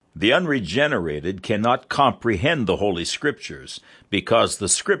The unregenerated cannot comprehend the Holy Scriptures because the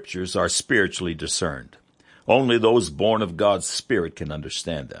Scriptures are spiritually discerned. Only those born of God's Spirit can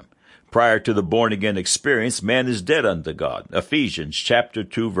understand them. Prior to the born-again experience, man is dead unto God. Ephesians chapter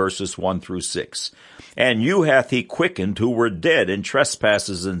 2, verses 1 through 6. And you hath he quickened who were dead in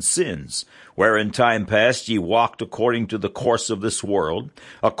trespasses and sins, where in time past ye walked according to the course of this world,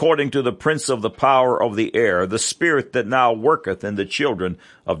 according to the prince of the power of the air, the spirit that now worketh in the children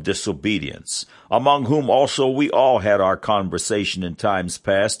of disobedience, among whom also we all had our conversation in times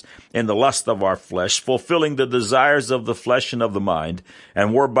past, in the lust of our flesh, fulfilling the desires of the flesh and of the mind,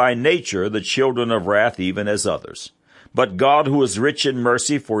 and were by nature the children of wrath even as others. But God, who is rich in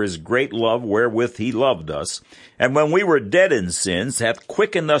mercy for his great love wherewith he loved us, and when we were dead in sins, hath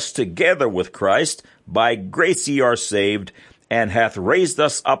quickened us together with Christ. By grace ye are saved, and hath raised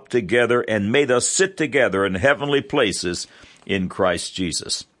us up together, and made us sit together in heavenly places in Christ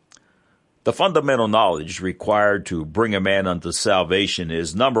Jesus. The fundamental knowledge required to bring a man unto salvation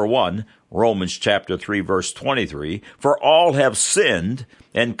is, number 1, Romans chapter 3, verse 23, for all have sinned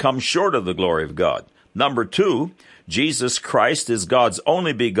and come short of the glory of God. Number 2, Jesus Christ is God's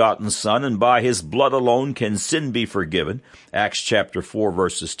only begotten Son, and by his blood alone can sin be forgiven. Acts chapter 4,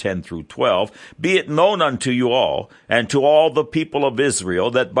 verses 10 through 12. Be it known unto you all, and to all the people of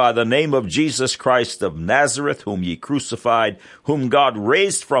Israel, that by the name of Jesus Christ of Nazareth, whom ye crucified, whom God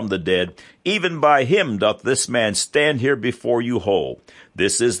raised from the dead, even by him doth this man stand here before you whole.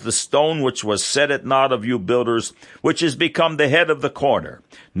 This is the stone which was set at naught of you builders, which is become the head of the corner.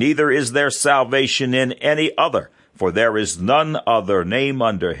 Neither is there salvation in any other, for there is none other name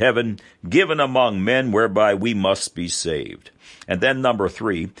under heaven given among men whereby we must be saved. And then number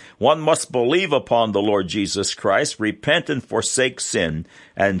 3, one must believe upon the Lord Jesus Christ, repent and forsake sin,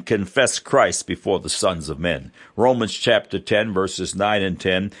 and confess Christ before the sons of men. Romans chapter 10, verses 9 and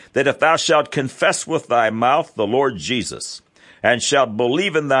 10, that if thou shalt confess with thy mouth the Lord Jesus, and shalt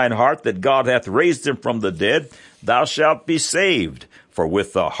believe in thine heart that God hath raised him from the dead, thou shalt be saved. For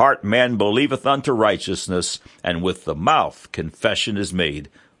with the heart man believeth unto righteousness, and with the mouth confession is made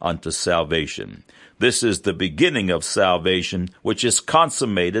unto salvation. This is the beginning of salvation, which is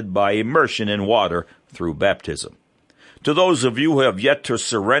consummated by immersion in water through baptism. To those of you who have yet to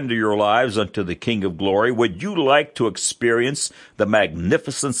surrender your lives unto the King of Glory, would you like to experience the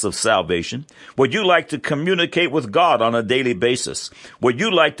magnificence of salvation? Would you like to communicate with God on a daily basis? Would you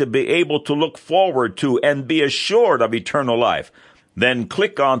like to be able to look forward to and be assured of eternal life? Then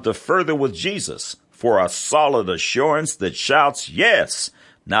click on to Further with Jesus for a solid assurance that shouts yes.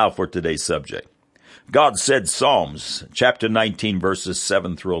 Now for today's subject. God said, Psalms chapter 19, verses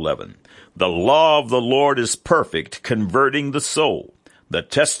 7 through 11. The law of the Lord is perfect, converting the soul. The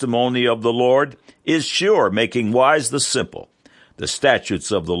testimony of the Lord is sure, making wise the simple. The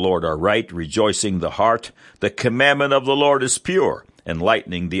statutes of the Lord are right, rejoicing the heart. The commandment of the Lord is pure,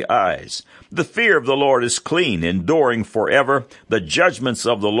 enlightening the eyes. The fear of the Lord is clean, enduring forever. The judgments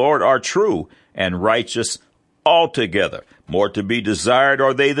of the Lord are true and righteous altogether. More to be desired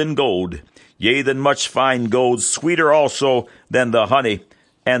are they than gold, yea, than much fine gold, sweeter also than the honey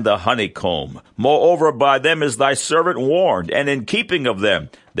and the honeycomb. Moreover, by them is thy servant warned, and in keeping of them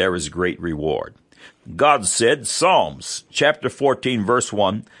there is great reward. God said, Psalms chapter 14, verse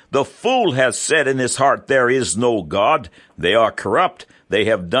 1, the fool hath said in his heart, there is no God. They are corrupt. They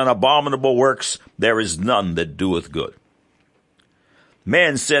have done abominable works. There is none that doeth good.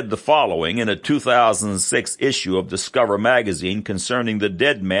 Man said the following in a 2006 issue of Discover magazine concerning the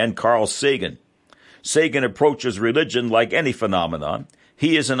dead man Carl Sagan. Sagan approaches religion like any phenomenon.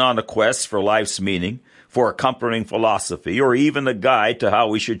 He isn't on a quest for life's meaning, for a comforting philosophy, or even a guide to how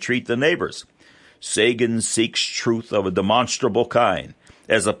we should treat the neighbors. Sagan seeks truth of a demonstrable kind.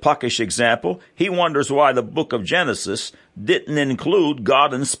 As a puckish example, he wonders why the book of Genesis didn't include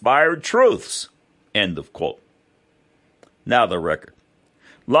God-inspired truths. End of quote. Now the record.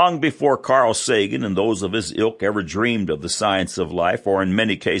 Long before Carl Sagan and those of his ilk ever dreamed of the science of life, or in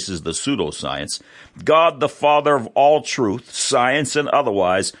many cases the pseudoscience, God, the Father of all truth, science and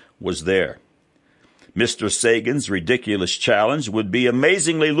otherwise, was there. Mr. Sagan's ridiculous challenge would be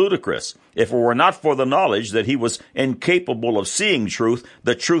amazingly ludicrous if it were not for the knowledge that he was incapable of seeing truth,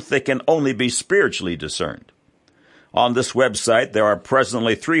 the truth that can only be spiritually discerned. On this website, there are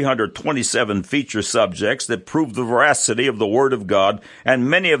presently 327 feature subjects that prove the veracity of the Word of God, and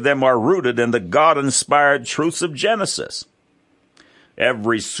many of them are rooted in the God-inspired truths of Genesis.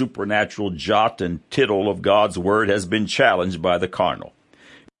 Every supernatural jot and tittle of God's Word has been challenged by the carnal.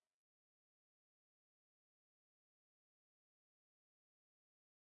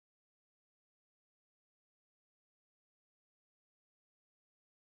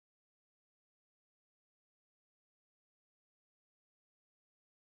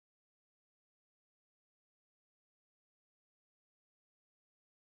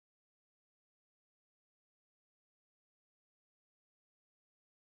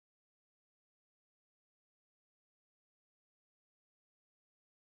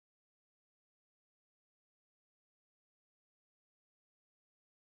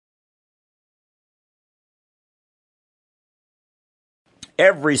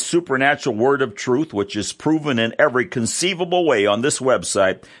 Every supernatural word of truth, which is proven in every conceivable way on this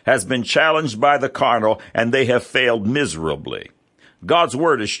website, has been challenged by the carnal, and they have failed miserably. God's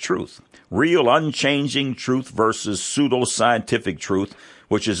word is truth. Real, unchanging truth versus pseudo-scientific truth,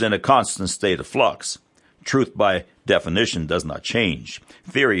 which is in a constant state of flux. Truth, by definition, does not change.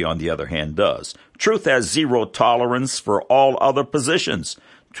 Theory, on the other hand, does. Truth has zero tolerance for all other positions.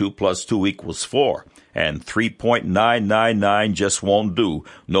 2 plus 2 equals 4. And 3.999 just won't do,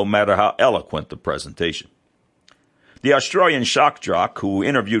 no matter how eloquent the presentation. The Australian shock jock who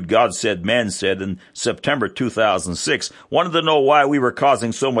interviewed God Said, Man Said in September 2006 wanted to know why we were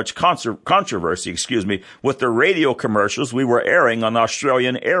causing so much controversy, with the radio commercials we were airing on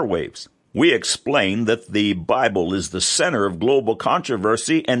Australian airwaves. We explained that the Bible is the center of global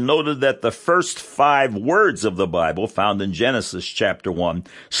controversy and noted that the first 5 words of the Bible, found in Genesis chapter 1,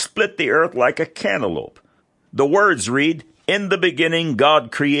 split the earth like a cantaloupe. The words read, "In the beginning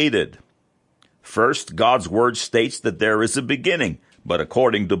God created." First, God's word states that there is a beginning, but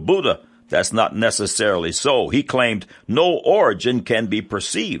according to Buddha, that's not necessarily so. He claimed no origin can be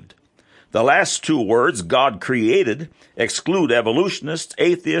perceived. The last 2 words, God created, exclude evolutionists,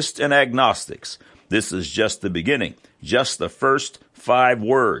 atheists, and agnostics. This is just the beginning, just the first 5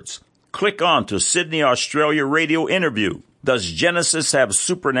 words. Click on to Sydney, Australia radio interview. Does Genesis have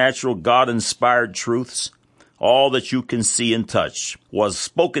supernatural God-inspired truths? All that you can see and touch was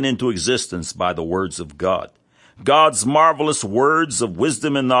spoken into existence by the words of God. God's marvelous words of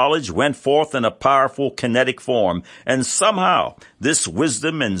wisdom and knowledge went forth in a powerful kinetic form, and somehow this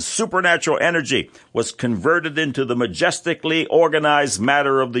wisdom and supernatural energy was converted into the majestically organized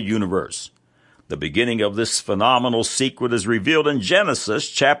matter of the universe. The beginning of this phenomenal secret is revealed in Genesis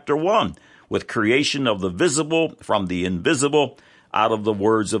chapter 1, with creation of the visible from the invisible out of the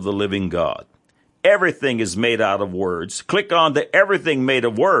words of the living God. Everything is made out of words. Click on to Everything Made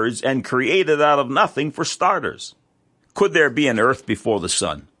of Words and Created Out of Nothing for starters. Could there be an earth before the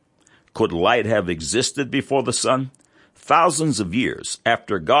sun? Could light have existed before the sun? Thousands of years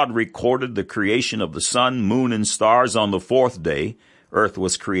after God recorded the creation of the sun, moon, and stars on the 4th day, earth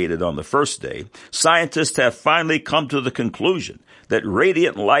was created on the 1st day, scientists have finally come to the conclusion that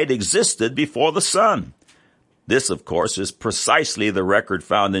radiant light existed before the sun. This, of course, is precisely the record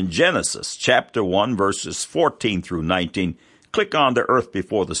found in Genesis, chapter 1, verses 14 through 19. Click on the earth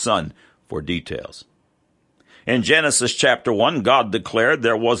before the sun for details. In Genesis chapter 1, God declared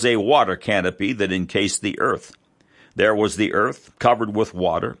there was a water canopy that encased the earth. There was the earth covered with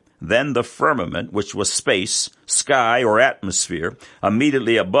water, then the firmament, which was space, sky, or atmosphere,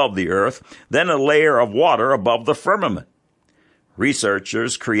 immediately above the earth, then a layer of water above the firmament.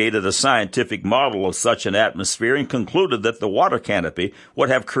 Researchers created a scientific model of such an atmosphere and concluded that the water canopy would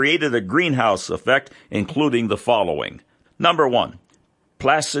have created a greenhouse effect, including the following. Number 1,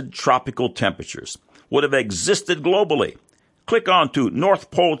 placid tropical temperatures would have existed globally. Click on to North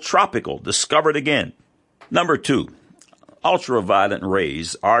Pole Tropical, discovered again. Number 2, ultraviolet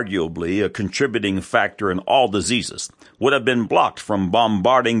rays, arguably a contributing factor in all diseases, would have been blocked from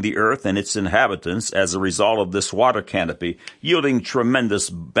bombarding the earth and its inhabitants as a result of this water canopy, yielding tremendous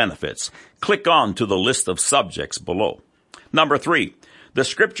benefits. Click on to the list of subjects below. Number 3, the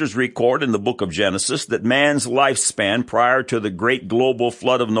scriptures record in the book of Genesis that man's lifespan prior to the great global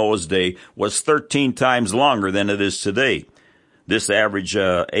flood of Noah's day was 13 times longer than it is today. This average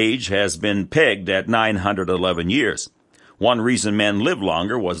age has been pegged at 911 years. One reason men lived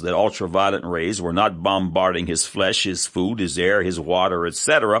longer was that ultraviolet rays were not bombarding his flesh, his food, his air, his water,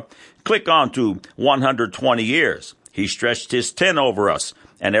 etc. Click on to 120 years. He stretched his 10 over us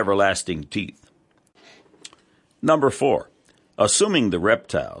and everlasting teeth. Number 4, assuming the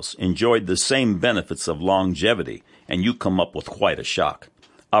reptiles enjoyed the same benefits of longevity, and you come up with quite a shock.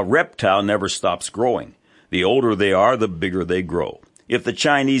 A reptile never stops growing. The older they are, the bigger they grow. If the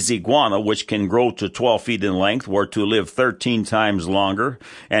Chinese iguana, which can grow to 12 feet in length, were to live 13 times longer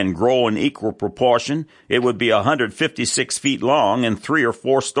and grow in equal proportion, it would be 156 feet long and 3 or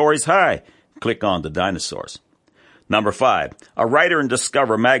 4 stories high. Click on the dinosaurs. Number 5, a writer in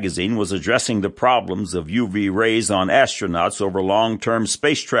Discover magazine was addressing the problems of UV rays on astronauts over long-term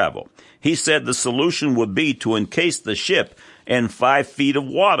space travel. He said the solution would be to encase the ship in 5 feet of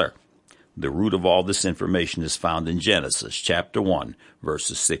water. The root of all this information is found in Genesis chapter 1,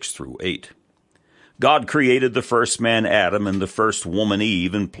 verses 6 through 8. God created the first man Adam and the first woman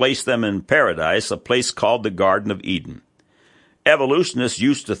Eve and placed them in paradise, a place called the Garden of Eden. Evolutionists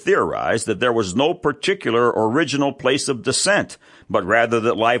used to theorize that there was no particular original place of descent, but rather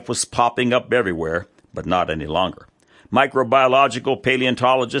that life was popping up everywhere, but not any longer. Microbiological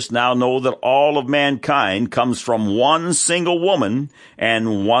paleontologists now know that all of mankind comes from one single woman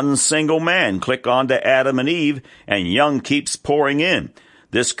and one single man. Click on to Adam and Eve, and young keeps pouring in.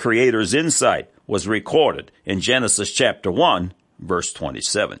 This Creator's insight was recorded in Genesis chapter 1, verse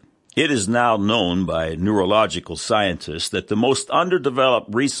 27. It is now known by neurological scientists that the most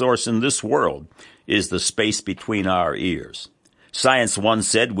underdeveloped resource in this world is the space between our ears. Science once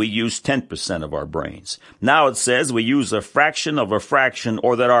said we use 10% of our brains. Now it says we use a fraction of a fraction,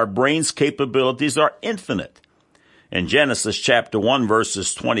 or that our brain's capabilities are infinite. In Genesis chapter 1,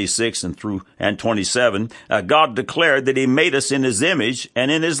 verses 26 and 27, God declared that He made us in His image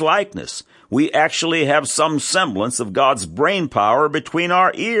and in His likeness. We actually have some semblance of God's brain power between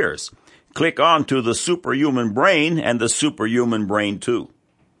our ears. Click on to the superhuman brain and the superhuman brain 2.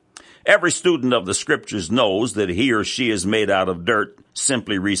 Every student of the Scriptures knows that he or she is made out of dirt,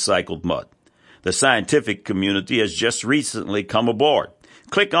 simply recycled mud. The scientific community has just recently come aboard.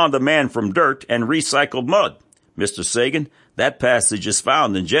 Click on the man from dirt and recycled mud. Mr. Sagan, that passage is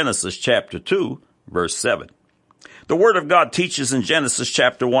found in Genesis chapter 2, verse 7. The Word of God teaches in Genesis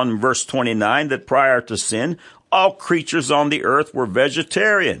chapter 1, verse 29, that prior to sin, all creatures on the earth were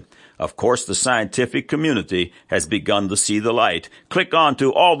vegetarian. Of course, the scientific community has begun to see the light. Click on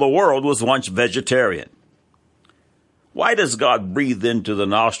to all the world was once vegetarian. Why does God breathe into the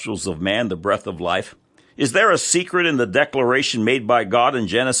nostrils of man the breath of life? Is there a secret in the declaration made by God in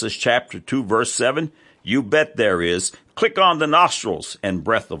Genesis chapter 2, verse 7? You bet there is. Click on the nostrils and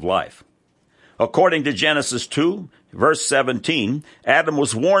breath of life. According to Genesis 2, verse 17, Adam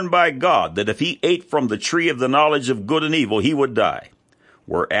was warned by God that if he ate from the tree of the knowledge of good and evil, he would die.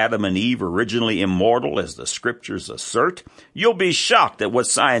 Were Adam and Eve originally immortal, as the Scriptures assert? You'll be shocked at what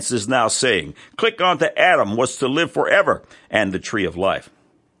science is now saying. Click on to Adam was to live forever and the tree of life.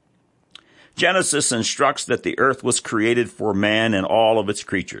 Genesis instructs that the earth was created for man and all of its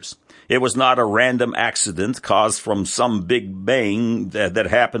creatures. It was not a random accident caused from some big bang that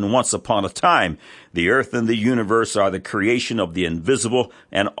happened once upon a time. The earth and the universe are the creation of the invisible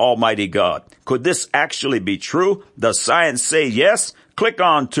and almighty God. Could this actually be true? Does science say yes? Click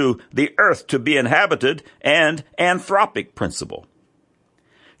on to the earth to be inhabited and anthropic principle.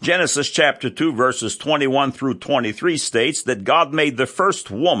 Genesis chapter 2 verses 21 through 23 states that God made the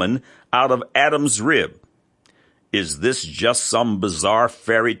first woman out of Adam's rib. Is this just some bizarre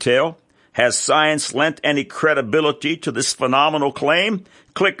fairy tale? Has science lent any credibility to this phenomenal claim?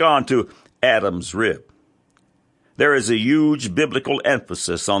 Click on to Adam's rib. There is a huge biblical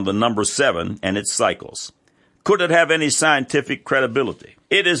emphasis on the number 7 and its cycles. Could it have any scientific credibility?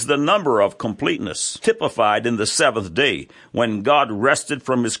 It is the number of completeness, typified in the seventh day, when God rested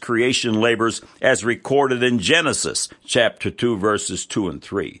from His creation labors, as recorded in Genesis chapter 2, verses 2 and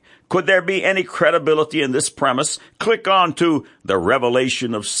 3. Could there be any credibility in this premise? Click on to the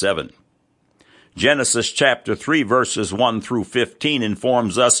revelation of 7. Genesis chapter 3, verses 1 through 15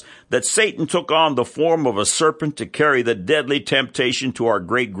 informs us that Satan took on the form of a serpent to carry the deadly temptation to our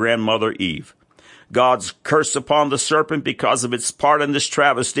great-grandmother Eve. God's curse upon the serpent because of its part in this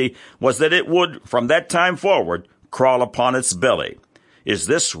travesty was that it would, from that time forward, crawl upon its belly. Is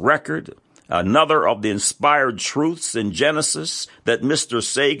this record another of the inspired truths in Genesis that Mr.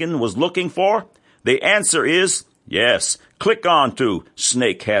 Sagan was looking for? The answer is yes. Click on to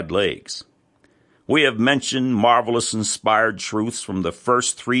Snake Had Legs. We have mentioned marvelous inspired truths from the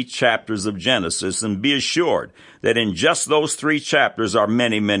first 3 chapters of Genesis, and be assured that in just those 3 chapters are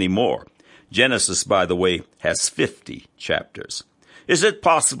many, many more. Genesis, by the way, has 50 chapters. Is it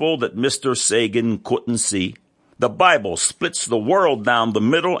possible that Mr. Sagan couldn't see? The Bible splits the world down the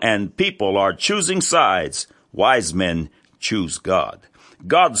middle, and people are choosing sides. Wise men choose God.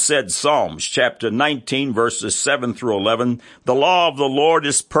 God said, Psalms chapter 19, verses 7 through 11, "The law of the Lord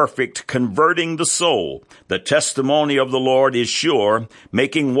is perfect, converting the soul. The testimony of the Lord is sure,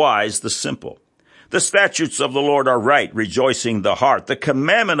 making wise the simple. The statutes of the Lord are right, rejoicing the heart. The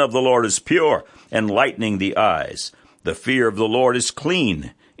commandment of the Lord is pure, enlightening the eyes. The fear of the Lord is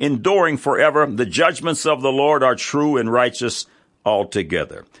clean, enduring forever. The judgments of the Lord are true and righteous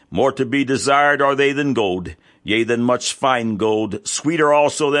altogether. More to be desired are they than gold, yea, than much fine gold, sweeter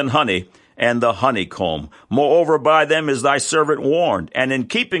also than honey, and the honeycomb. Moreover, by them is thy servant warned, and in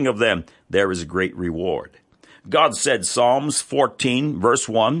keeping of them there is great reward." God said, Psalms 14, verse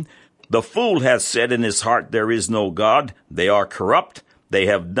 1, "The fool hath said in his heart, there is no God. They are corrupt. They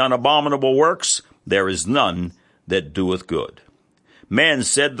have done abominable works. There is none that doeth good." Man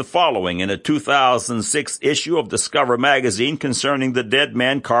said the following in a 2006 issue of Discover magazine concerning the dead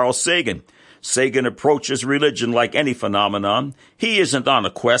man Carl Sagan. Sagan approaches religion like any phenomenon. He isn't on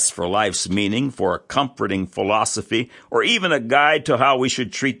a quest for life's meaning, for a comforting philosophy, or even a guide to how we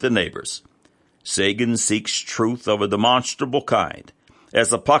should treat the neighbors. Sagan seeks truth of a demonstrable kind.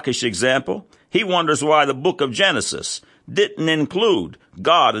 As a puckish example, he wonders why the book of Genesis didn't include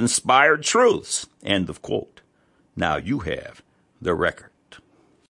God-inspired truths. End of quote. Now you have the record.